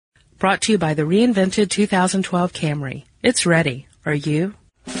Brought to you by the reinvented 2012 Camry. It's ready. Are you?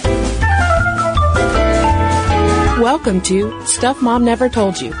 Welcome to Stuff Mom Never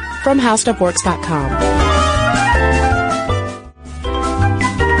Told You from HowStuffWorks.com.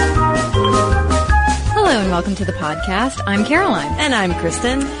 Hello and welcome to the podcast. I'm Caroline. And I'm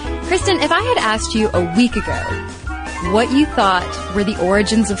Kristen. Kristen, if I had asked you a week ago what you thought were the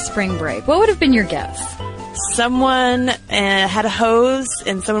origins of spring break, what would have been your guess? Someone had a hose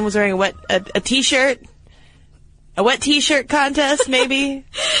and someone was wearing a t-shirt. A wet t-shirt contest, maybe?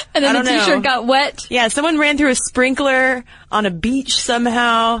 And then the t-shirt got wet? Yeah, someone ran through a sprinkler on a beach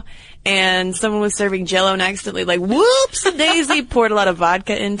somehow, and someone was serving Jell-O and accidentally, whoops, daisy, poured a lot of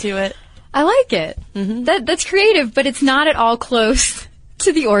vodka into it. I like it. Mm-hmm. That's creative, but it's not at all close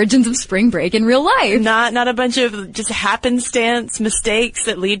to the origins of spring break in real life. Not a bunch of just happenstance mistakes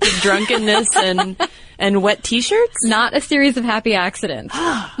that lead to drunkenness and wet t-shirts? Not a series of happy accidents.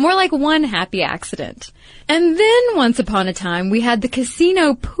 More like one happy accident. And then, once upon a time, we had the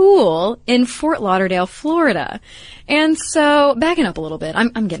casino pool in Fort Lauderdale, Florida. And so, backing up a little bit,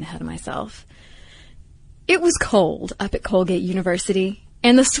 I'm getting ahead of myself. It was cold up at Colgate University,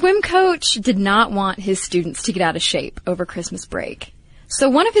 and the swim coach did not want his students to get out of shape over Christmas break. So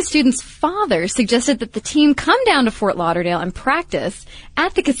one of his students' fathers suggested that the team come down to Fort Lauderdale and practice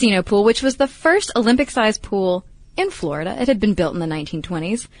at the casino pool, which was the first Olympic-sized pool in Florida. It had been built in the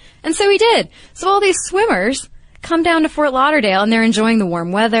 1920s. And so he did. So all these swimmers come down to Fort Lauderdale, and they're enjoying the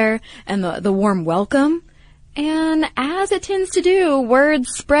warm weather and the warm welcome. And as it tends to do, word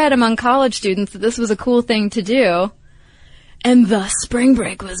spread among college students that this was a cool thing to do. And thus spring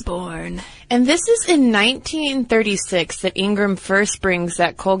break was born. And this is in 1936 that Ingram first brings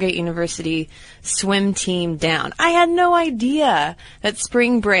that Colgate University swim team down. I had no idea that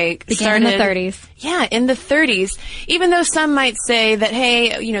spring break began in the 30s. Yeah, in the 30s. Even though some might say that,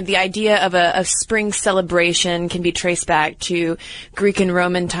 hey, the idea of a spring celebration can be traced back to Greek and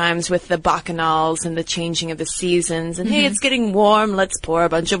Roman times with the bacchanals and the changing of the seasons. And hey, it's getting warm, let's pour a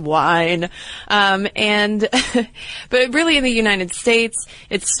bunch of wine. But really in the United States,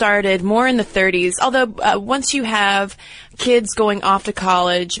 it started more in the 30s. Although once you have kids going off to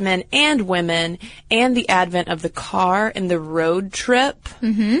college, men and women, and the advent of the car and the road trip,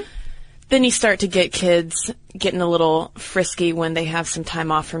 then you start to get kids getting a little frisky when they have some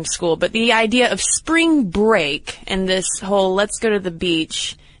time off from school. But the idea of spring break and this whole let's go to the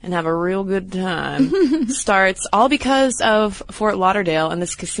beach and have a real good time starts all because of Fort Lauderdale and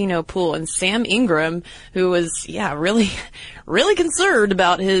this casino pool. And Sam Ingram, who was, really, really concerned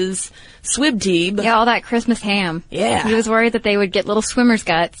about his swim team. Yeah, all that Christmas ham. Yeah. He was worried that they would get little swimmer's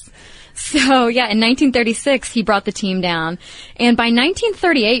guts. So, in 1936, he brought the team down. And by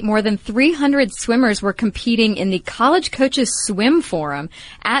 1938, more than 300 swimmers were competing in the College Coaches Swim Forum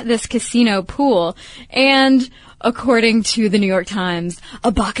at this casino pool. And according to the New York Times,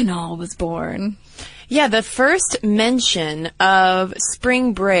 a bacchanal was born. Yeah, the first mention of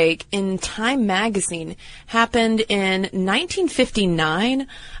spring break in Time magazine happened in 1959,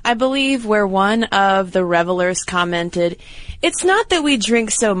 I believe, where one of the revelers commented, "It's not that we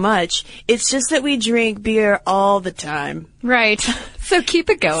drink so much, it's just that we drink beer all the time." Right. So keep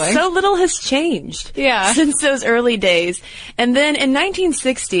it going. So little has changed since those early days. And then in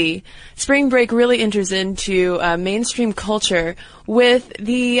 1960, spring break really enters into mainstream culture with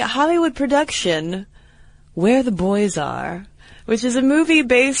the Hollywood production Where the Boys Are, which is a movie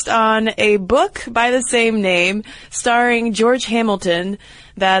based on a book by the same name, starring George Hamilton,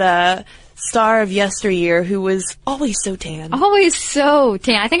 that star of yesteryear who was always so tan. Always so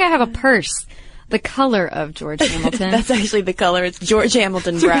tan. I think I have a purse the color of George Hamilton. That's actually the color. It's George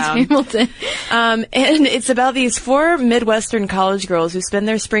Hamilton Brown. George Hamilton. And it's about these 4 Midwestern college girls who spend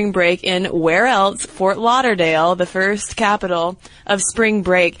their spring break in where else? Fort Lauderdale, the first capital of spring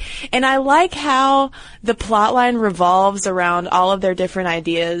break. And I like how the plotline revolves around all of their different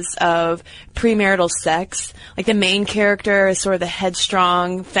ideas of premarital sex. Like the main character is sort of the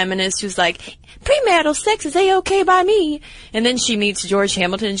headstrong feminist who's like, premarital sex is A-okay by me. And then she meets George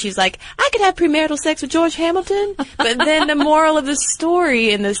Hamilton and she's like, I could have premarital sex with George Hamilton. But then the moral of the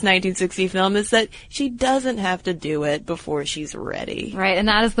story in this 1960 film is that she doesn't have to do it before she's ready. Right, and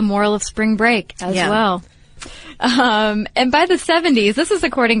that is the moral of spring break as well. And by the 70s, this is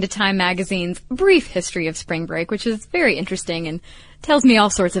according to Time Magazine's brief history of spring break, which is very interesting and tells me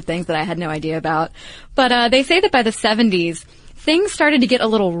all sorts of things that I had no idea about. But they say that by the 70s, things started to get a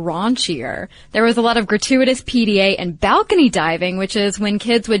little raunchier. There was a lot of gratuitous PDA and balcony diving, which is when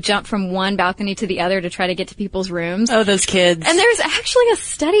kids would jump from one balcony to the other to try to get to people's rooms. Oh, those kids. And there's actually a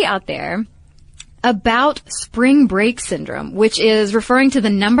study out there about spring break syndrome, which is referring to the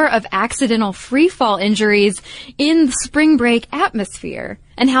number of accidental free fall injuries in the spring break atmosphere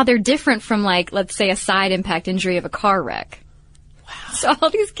and how they're different from, like, let's say a side impact injury of a car wreck. Wow. So all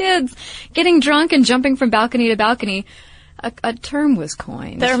these kids getting drunk and jumping from balcony to balcony, a term was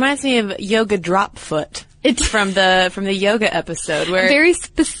coined. That reminds me of yoga drop foot. It's from the yoga episode where very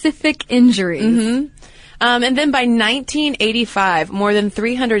specific injuries. Mm-hmm. And then by 1985, more than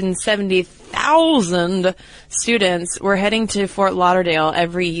 370,000 students were heading to Fort Lauderdale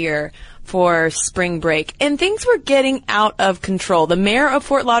every year for spring break. And things were getting out of control. The mayor of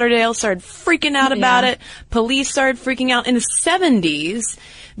Fort Lauderdale started freaking out about it. Police started freaking out. In the 70s,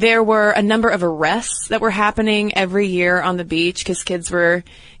 there were a number of arrests that were happening every year on the beach because kids were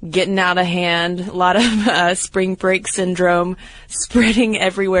getting out of hand. A lot of spring break syndrome spreading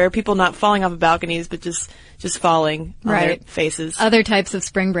everywhere. People not falling off of balconies, but just falling on their faces. Other types of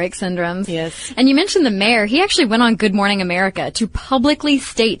spring break syndromes. Yes. And you mentioned the mayor. He actually went on Good Morning America to publicly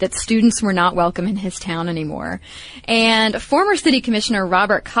state that students were not welcome in his town anymore. And former city commissioner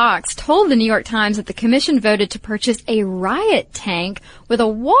Robert Cox told the New York Times that the commission voted to purchase a riot tank with a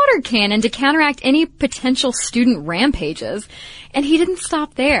water cannon to counteract any potential student rampages. And he didn't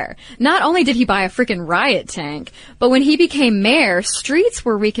stop there. Not only did he buy a freaking riot tank, but when he became mayor, streets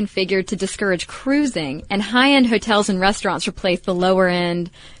were reconfigured to discourage cruising, and high-end hotels and restaurants replaced the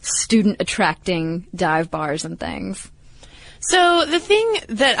lower-end, student-attracting dive bars and things. So the thing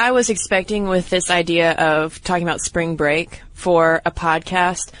that I was expecting with this idea of talking about spring break for a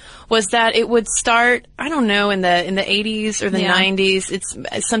podcast was that it would start, I don't know, in the 80s or the 90s. It's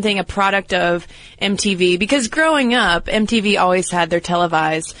something, a product of MTV, because growing up, MTV always had their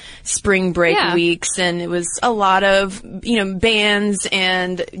televised spring break weeks, and it was a lot of, bands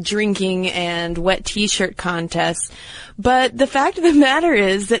and drinking and wet t-shirt contests. But the fact of the matter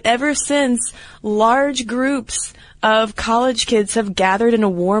is that ever since, large groups of college kids have gathered in a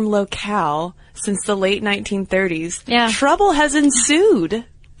warm locale since the late 1930s, trouble has ensued.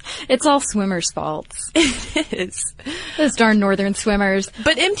 It's all swimmers' faults. It is. Those darn northern swimmers.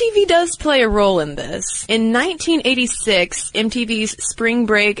 But MTV does play a role in this. In 1986, MTV's Spring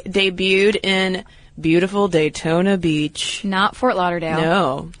Break debuted in beautiful Daytona Beach. Not Fort Lauderdale.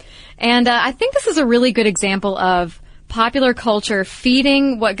 No. And I think this is a really good example of popular culture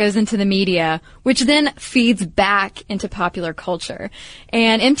feeding what goes into the media, which then feeds back into popular culture.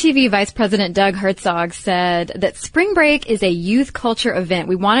 And MTV Vice President Doug Herzog said that spring break is a youth culture event.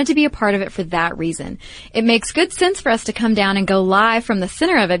 We wanted to be a part of it for that reason. It makes good sense for us to come down and go live from the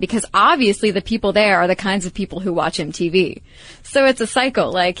center of it because obviously the people there are the kinds of people who watch MTV. So it's a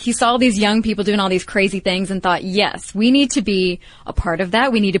cycle. Like, he saw these young people doing all these crazy things and thought, yes, we need to be a part of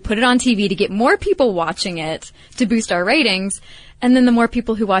that. We need to put it on TV to get more people watching it to boost our ratings. And then the more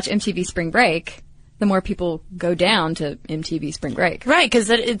people who watch MTV Spring Break, the more people go down to MTV Spring Break. Right,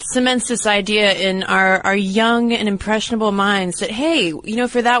 because it cements this idea in our young and impressionable minds that, hey,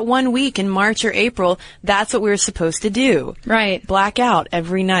 for that 1 week in March or April, that's what we were supposed to do. Right. Black out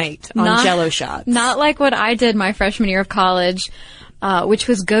every night on Jell-O shots. Not like what I did my freshman year of college, which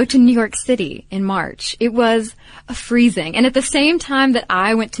was go to New York City in March. It was freezing. And at the same time that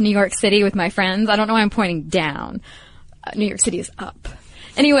I went to New York City with my friends, I don't know why I'm pointing down. New York City is up.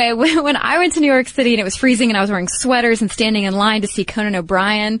 Anyway, when I went to New York City and it was freezing and I was wearing sweaters and standing in line to see Conan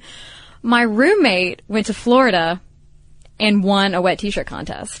O'Brien, my roommate went to Florida and won a wet t-shirt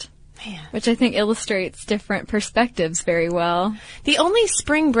contest. Man. Which I think illustrates different perspectives very well. The only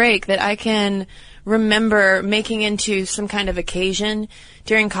spring break that I can remember making into some kind of occasion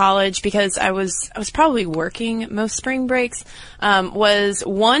during college, because I was probably working most spring breaks, was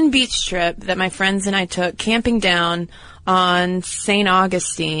one beach trip that my friends and I took camping down on St.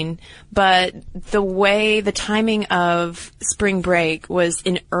 Augustine, but the timing of spring break was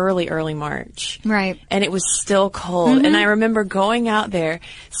in early March. Right. And it was still cold. Mm-hmm. And I remember going out there,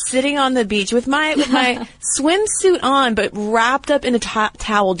 sitting on the beach with my swimsuit on, but wrapped up in a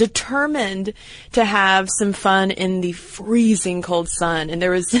towel, determined to have some fun in the freezing cold sun. And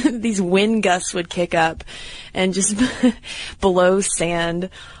there was these wind gusts would kick up and just blow sand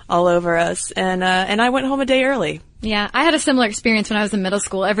all over us. And I went home a day early. Yeah, I had a similar experience when I was in middle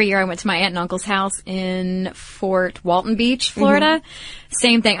school. Every year I went to my aunt and uncle's house in Fort Walton Beach, Florida. Mm-hmm.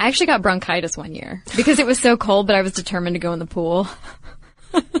 Same thing. I actually got bronchitis one year because it was so cold, but I was determined to go in the pool.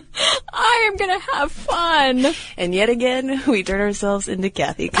 I am going to have fun. And yet again, we turn ourselves into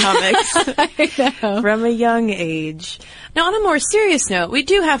Kathy comics from a young age. Now, on a more serious note, we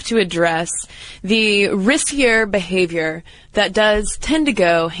do have to address the riskier behavior that does tend to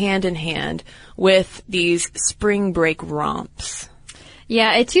go hand in hand with these spring break romps.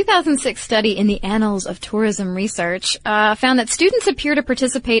 Yeah, a 2006 study in the Annals of Tourism Research found that students appear to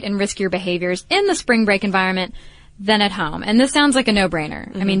participate in riskier behaviors in the spring break environment than at home. And this sounds like a no-brainer.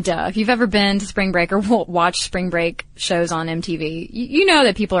 Mm-hmm. I mean, duh. If you've ever been to spring break or watched spring break shows on MTV, you know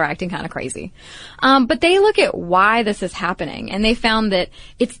that people are acting kind of crazy. But they look at why this is happening, and they found that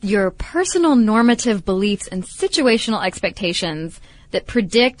it's your personal normative beliefs and situational expectations that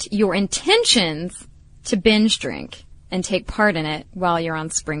predict your intentions to binge drink and take part in it while you're on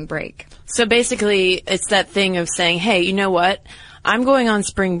spring break. So basically, it's that thing of saying, hey, you know what? I'm going on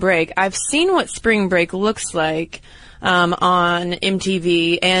spring break. I've seen what spring break looks like on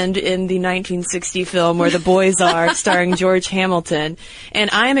MTV and in the 1960 film Where the Boys Are, starring George Hamilton.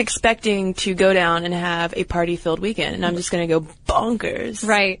 And I'm expecting to go down and have a party-filled weekend, and I'm just going to go bonkers.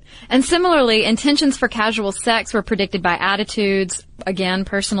 Right. And similarly, intentions for casual sex were predicted by attitudes, again,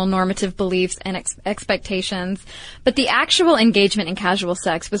 personal normative beliefs and expectations. But the actual engagement in casual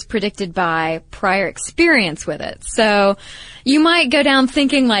sex was predicted by prior experience with it. So you might go down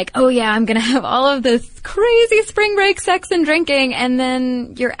thinking like, oh yeah, I'm going to have all of this crazy spring break sex and drinking, and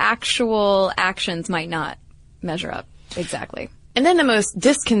then your actual actions might not measure up exactly. And then the most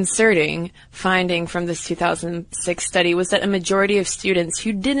disconcerting finding from this 2006 study was that a majority of students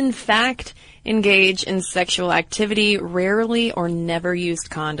who did in fact engage in sexual activity rarely or never used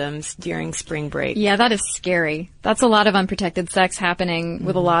condoms during spring break. Yeah, that is scary. That's a lot of unprotected sex happening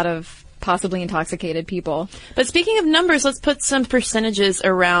with a lot of possibly intoxicated people. But speaking of numbers, let's put some percentages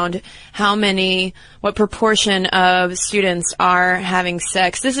around what proportion of students are having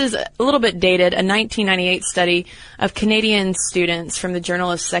sex. This is a little bit dated, a 1998 study of Canadian students from the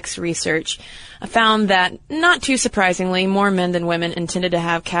Journal of Sex Research found that, not too surprisingly, more men than women intended to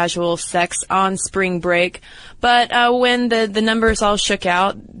have casual sex on spring break. But when the numbers all shook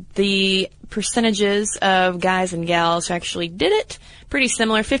out, the percentages of guys and gals who actually did it, pretty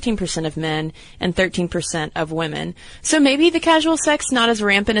similar, 15% of men and 13% of women. So maybe the casual sex not as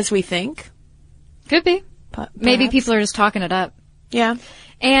rampant as we think? Could be. Maybe people are just talking it up. Yeah.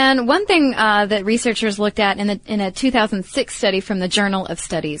 And one thing that researchers looked at in a 2006 study from the Journal of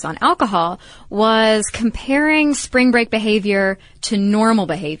Studies on Alcohol was comparing spring break behavior to normal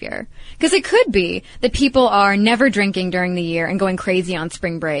behavior. Because it could be that people are never drinking during the year and going crazy on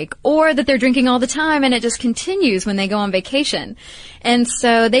spring break, or that they're drinking all the time and it just continues when they go on vacation. And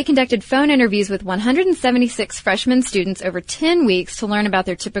so they conducted phone interviews with 176 freshman students over 10 weeks to learn about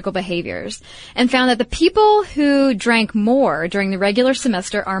their typical behaviors, and found that the people who drank more during the regular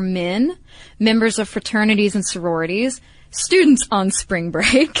semester are men, members of fraternities and sororities, students on spring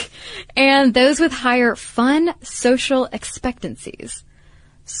break, and those with higher fun social expectancies.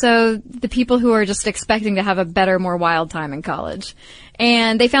 So the people who are just expecting to have a better, more wild time in college.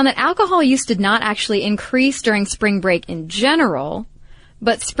 And they found that alcohol use did not actually increase during spring break in general,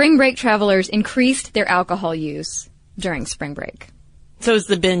 but spring break travelers increased their alcohol use during spring break. So it was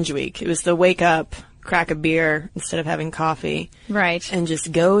the binge week. It was the wake up, crack a beer instead of having coffee. Right. And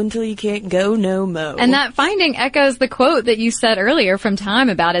just go until you can't go no mo. And that finding echoes the quote that you said earlier from Time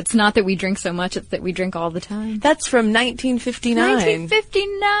about it's not that we drink so much, it's that we drink all the time. That's from 1959.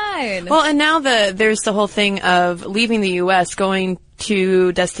 1959! Well, and now there's the whole thing of leaving the U.S., going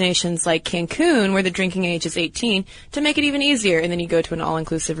to destinations like Cancun, where the drinking age is 18, to make it even easier. And then you go to an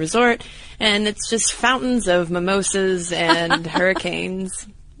all-inclusive resort, and it's just fountains of mimosas and hurricanes.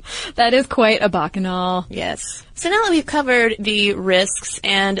 That is quite a bacchanal. Yes. So now that we've covered the risks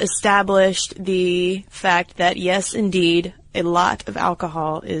and established the fact that, yes, indeed, a lot of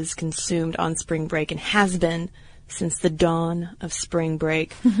alcohol is consumed on spring break and has been since the dawn of spring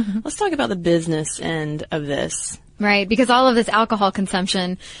break, let's talk about the business end of this. Right, because all of this alcohol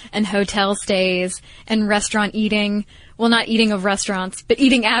consumption and hotel stays and restaurant eating, well, not eating of restaurants, but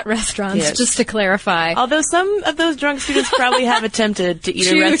eating at restaurants, yes. Just to clarify. Although some of those drunk students probably have attempted to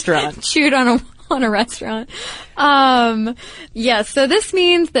eat a restaurant. Chewed on a restaurant. Yes, so this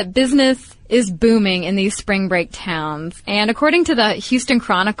means that business is booming in these spring break towns. And according to the Houston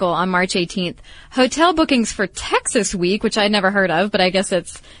Chronicle on March 18th, hotel bookings for Texas Week, which I'd never heard of, but I guess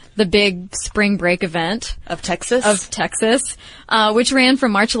it's the big spring break event of Texas, which ran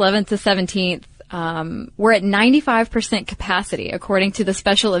from March 11th to 17th, were at 95% capacity, according to the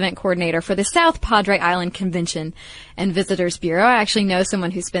special event coordinator for the South Padre Island Convention and Visitors Bureau. I actually know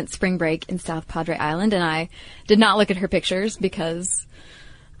someone who spent spring break in South Padre Island, and I did not look at her pictures because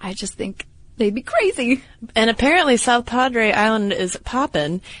I just think they'd be crazy. And apparently South Padre Island is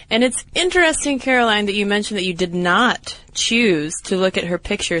poppin'. And it's interesting, Caroline, that you mentioned that you did not choose to look at her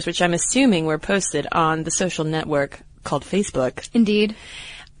pictures, which I'm assuming were posted on the social network called Facebook. Indeed.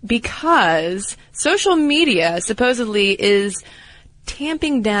 Because social media supposedly is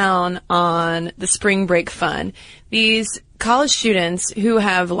tamping down on the spring break fun. These college students who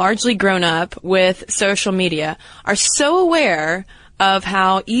have largely grown up with social media are so aware of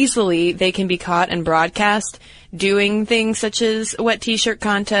how easily they can be caught and broadcast doing things such as wet t-shirt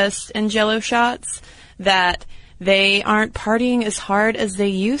contests and Jell-O shots that they aren't partying as hard as they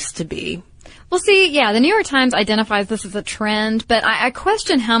used to be. Well, see, yeah, the New York Times identifies this as a trend, but I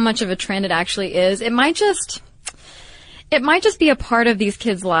question how much of a trend it actually is. It might just be a part of these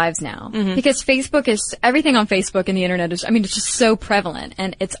kids' lives now. Because everything on Facebook and the internet is, it's just so prevalent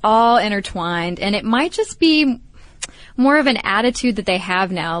and it's all intertwined, and it might just be more of an attitude that they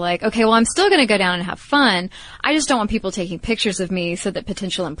have now. Like, okay, well, I'm still going to go down and have fun. I just don't want people taking pictures of me so that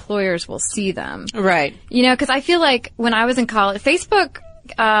potential employers will see them. Right. Because I feel like when I was in college,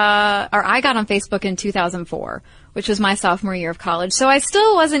 I got on Facebook in 2004, which was my sophomore year of college. So I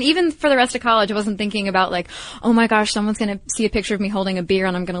still wasn't, even for the rest of college, I wasn't thinking about like, oh my gosh, someone's going to see a picture of me holding a beer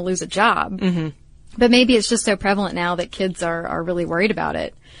and I'm going to lose a job. But maybe it's just so prevalent now that kids are really worried about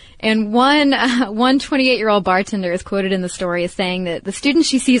it. And one 28-year-old bartender is quoted in the story as saying that the students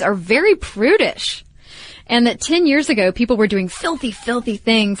she sees are very prudish, and that 10 years ago people were doing filthy, filthy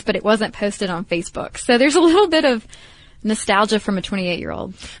things, but it wasn't posted on Facebook. So there's a little bit of nostalgia from a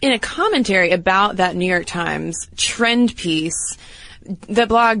 28-year-old. In a commentary about that New York Times trend piece, the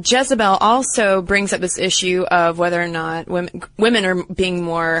blog Jezebel also brings up this issue of whether or not women are being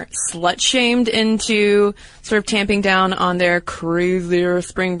more slut-shamed into sort of tamping down on their crazier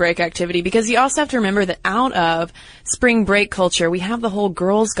spring break activity, because you also have to remember that out of spring break culture, we have the whole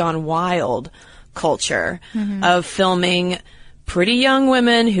Girls Gone Wild culture of filming pretty young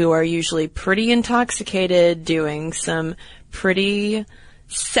women who are usually pretty intoxicated doing some pretty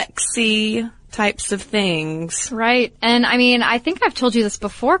sexy types of things. Right. And I think I've told you this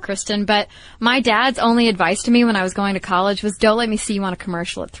before, Kristen, but my dad's only advice to me when I was going to college was don't let me see you on a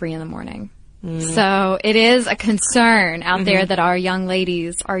commercial at 3 a.m. So it is a concern out there that our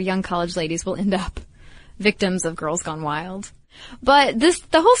young college ladies will end up victims of Girls Gone Wild. But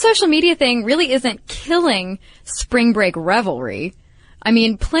the whole social media thing really isn't killing spring break revelry.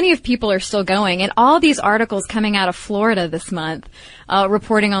 Plenty of people are still going, and all these articles coming out of Florida this month,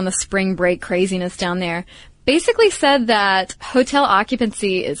 reporting on the spring break craziness down there, basically said that hotel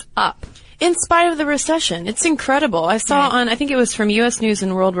occupancy is up. In spite of the recession. It's incredible. I saw I think it was from U.S. News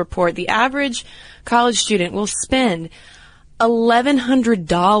and World Report, the average college student will spend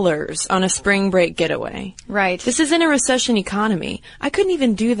 $1,100 on a spring break getaway. Right. This is in a recession economy. I couldn't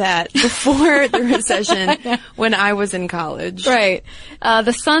even do that before the recession when I was in college. Right.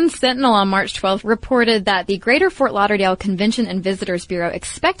 The Sun-Sentinel on March 12th reported that the Greater Fort Lauderdale Convention and Visitors Bureau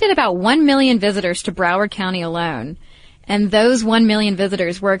expected about 1 million visitors to Broward County alone. And those 1 million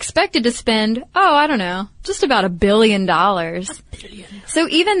visitors were expected to spend, just about $1 billion. $1 billion. So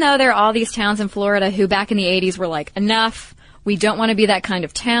even though there are all these towns in Florida who back in the 80s were like, enough, we don't want to be that kind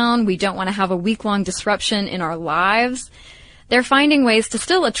of town, we don't want to have a week-long disruption in our lives, they're finding ways to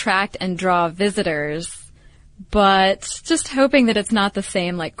still attract and draw visitors, but just hoping that it's not the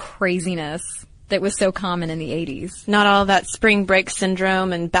same like craziness that was so common in the 80s. Not all that spring break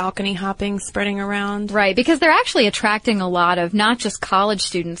syndrome and balcony hopping spreading around. Right, because they're actually attracting a lot of not just college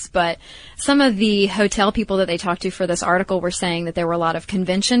students, but some of the hotel people that they talked to for this article were saying that there were a lot of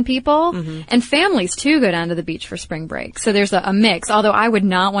convention people, and families too go down to the beach for spring break. So there's a mix, although I would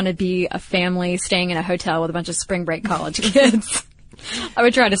not want to be a family staying in a hotel with a bunch of spring break college kids. I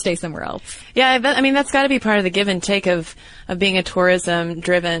would try to stay somewhere else. Yeah, that's got to be part of the give and take of being a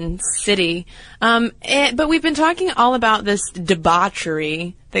tourism-driven city. But we've been talking all about this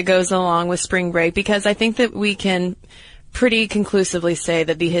debauchery that goes along with spring break, because I think that we can pretty conclusively say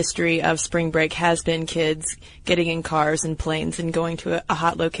that the history of spring break has been kids getting in cars and planes and going to a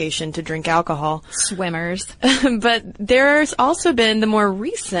hot location to drink alcohol. Swimmers. But there's also been the more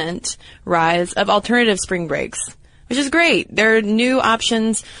recent rise of alternative spring breaks, which is great. There are new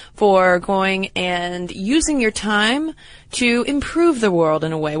options for going and using your time to improve the world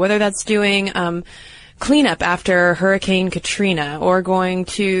in a way, whether that's doing cleanup after Hurricane Katrina, or going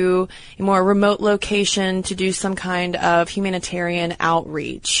to a more remote location to do some kind of humanitarian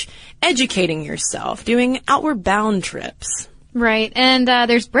outreach, educating yourself, doing outward bound trips. Right. And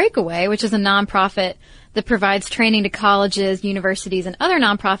there's Breakaway, which is a nonprofit that provides training to colleges, universities, and other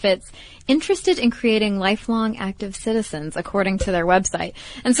nonprofits interested in creating lifelong active citizens, according to their website.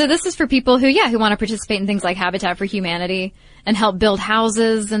 And so this is for people who want to participate in things like Habitat for Humanity and help build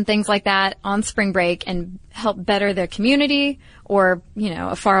houses and things like that on spring break and help better their community or,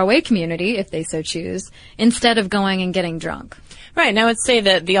 a faraway community, if they so choose, instead of going and getting drunk. Right. And I would say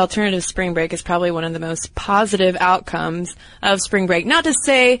that the alternative spring break is probably one of the most positive outcomes of spring break. Not to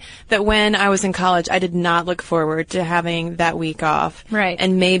say that when I was in college, I did not look forward to having that week off. Right.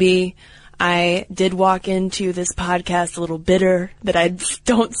 And maybe I did walk into this podcast a little bitter that I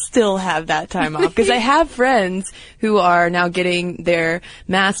don't still have that time off, because I have friends who are now getting their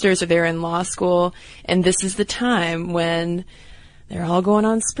master's or they're in law school, and this is the time when they're all going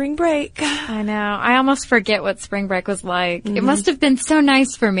on spring break. I know. I almost forget what spring break was like. Mm-hmm. It must have been so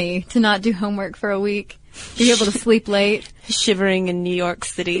nice for me to not do homework for a week, be able to sleep late. Shivering in New York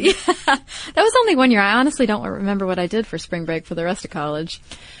City. Yeah. That was only 1 year. I honestly don't remember what I did for spring break for the rest of college.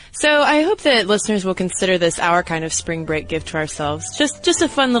 So I hope that listeners will consider this our kind of spring break gift to ourselves. Just a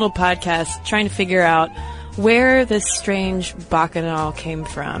fun little podcast trying to figure out where this strange bacchanal came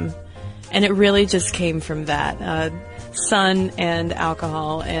from. And it really just came from that. Sun and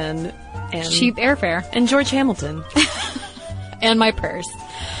alcohol and cheap airfare. And George Hamilton. And my purse.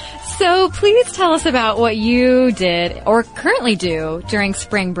 So please tell us about what you did or currently do during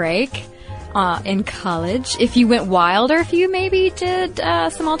spring break in college. If you went wild or if you maybe did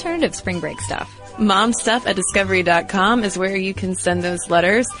some alternative spring break stuff. momstuff@discovery.com is where you can send those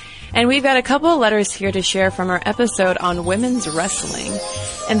letters. And we've got a couple of letters here to share from our episode on women's wrestling.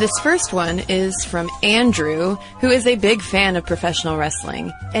 And this first one is from Andrew, who is a big fan of professional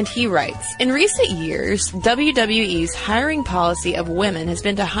wrestling. And he writes, in recent years, WWE's hiring policy of women has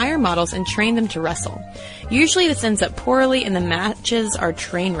been to hire models and train them to wrestle. Usually this ends up poorly and the matches are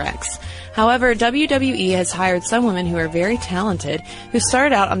train wrecks. However, WWE has hired some women who are very talented, who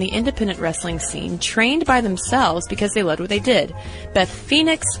started out on the independent wrestling scene, trained by themselves because they loved what they did. Beth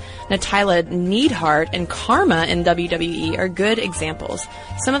Phoenix, Natalya Neidhart, and Karma in WWE are good examples.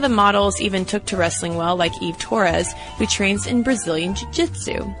 Some of the models even took to wrestling well, like Eve Torres, who trains in Brazilian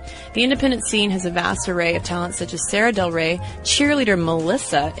Jiu-Jitsu. The independent scene has a vast array of talents such as Sarah Del Rey, cheerleader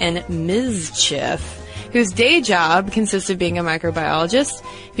Melissa, and Mischief, whose day job consists of being a microbiologist.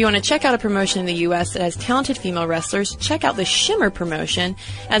 If you want to check out a promotion in the U.S. that has talented female wrestlers, check out the Shimmer promotion,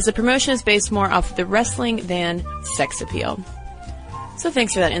 as the promotion is based more off the wrestling than sex appeal. So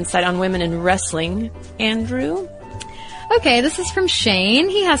thanks for that insight on women in wrestling, Andrew. Okay, this is from Shane.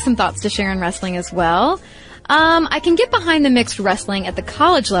 He has some thoughts to share in wrestling as well. I can get behind the mixed wrestling at the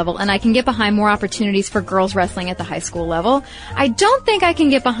college level, and I can get behind more opportunities for girls wrestling at the high school level. I don't think I can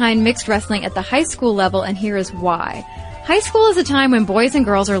get behind mixed wrestling at the high school level, and here is why. High school is a time when boys and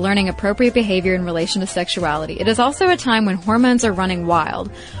girls are learning appropriate behavior in relation to sexuality. It is also a time when hormones are running wild.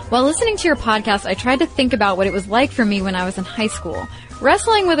 While listening to your podcast, I tried to think about what it was like for me when I was in high school.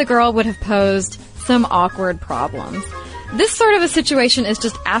 Wrestling with a girl would have posed some awkward problems. This sort of a situation is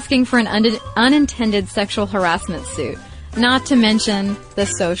just asking for an unintended sexual harassment suit, not to mention the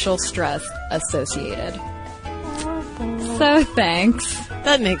social stress associated. So thanks.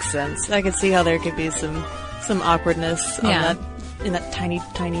 That makes sense. I could see how there could be some awkwardness on that, in that tiny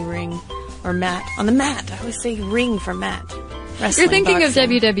ring or mat. On the mat. I always say ring for mat. Wrestling, you're thinking boxing.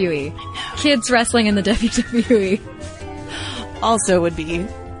 Of WWE. Kids wrestling in the WWE. Also would be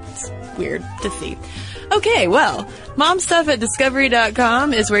weird to see. Okay, well,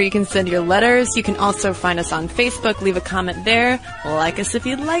 momstuff@discovery.com is where you can send your letters. You can also find us on Facebook, leave a comment there, like us if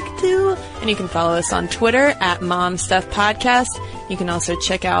you'd like to, and you can follow us on Twitter @MomStuffPodcast. You can also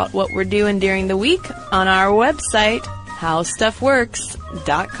check out what we're doing during the week on our website,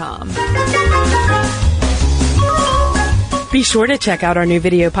 HowStuffWorks.com. Be sure to check out our new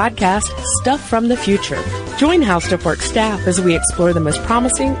video podcast, Stuff from the Future. Join How Stuff Works staff as we explore the most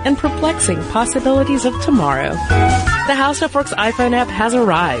promising and perplexing possibilities of tomorrow. The How Stuff Works iPhone app has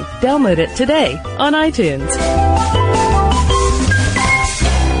arrived. Download it today on iTunes.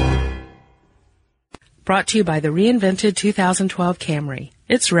 Brought to you by the reinvented 2012 Camry.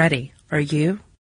 It's ready. Are you?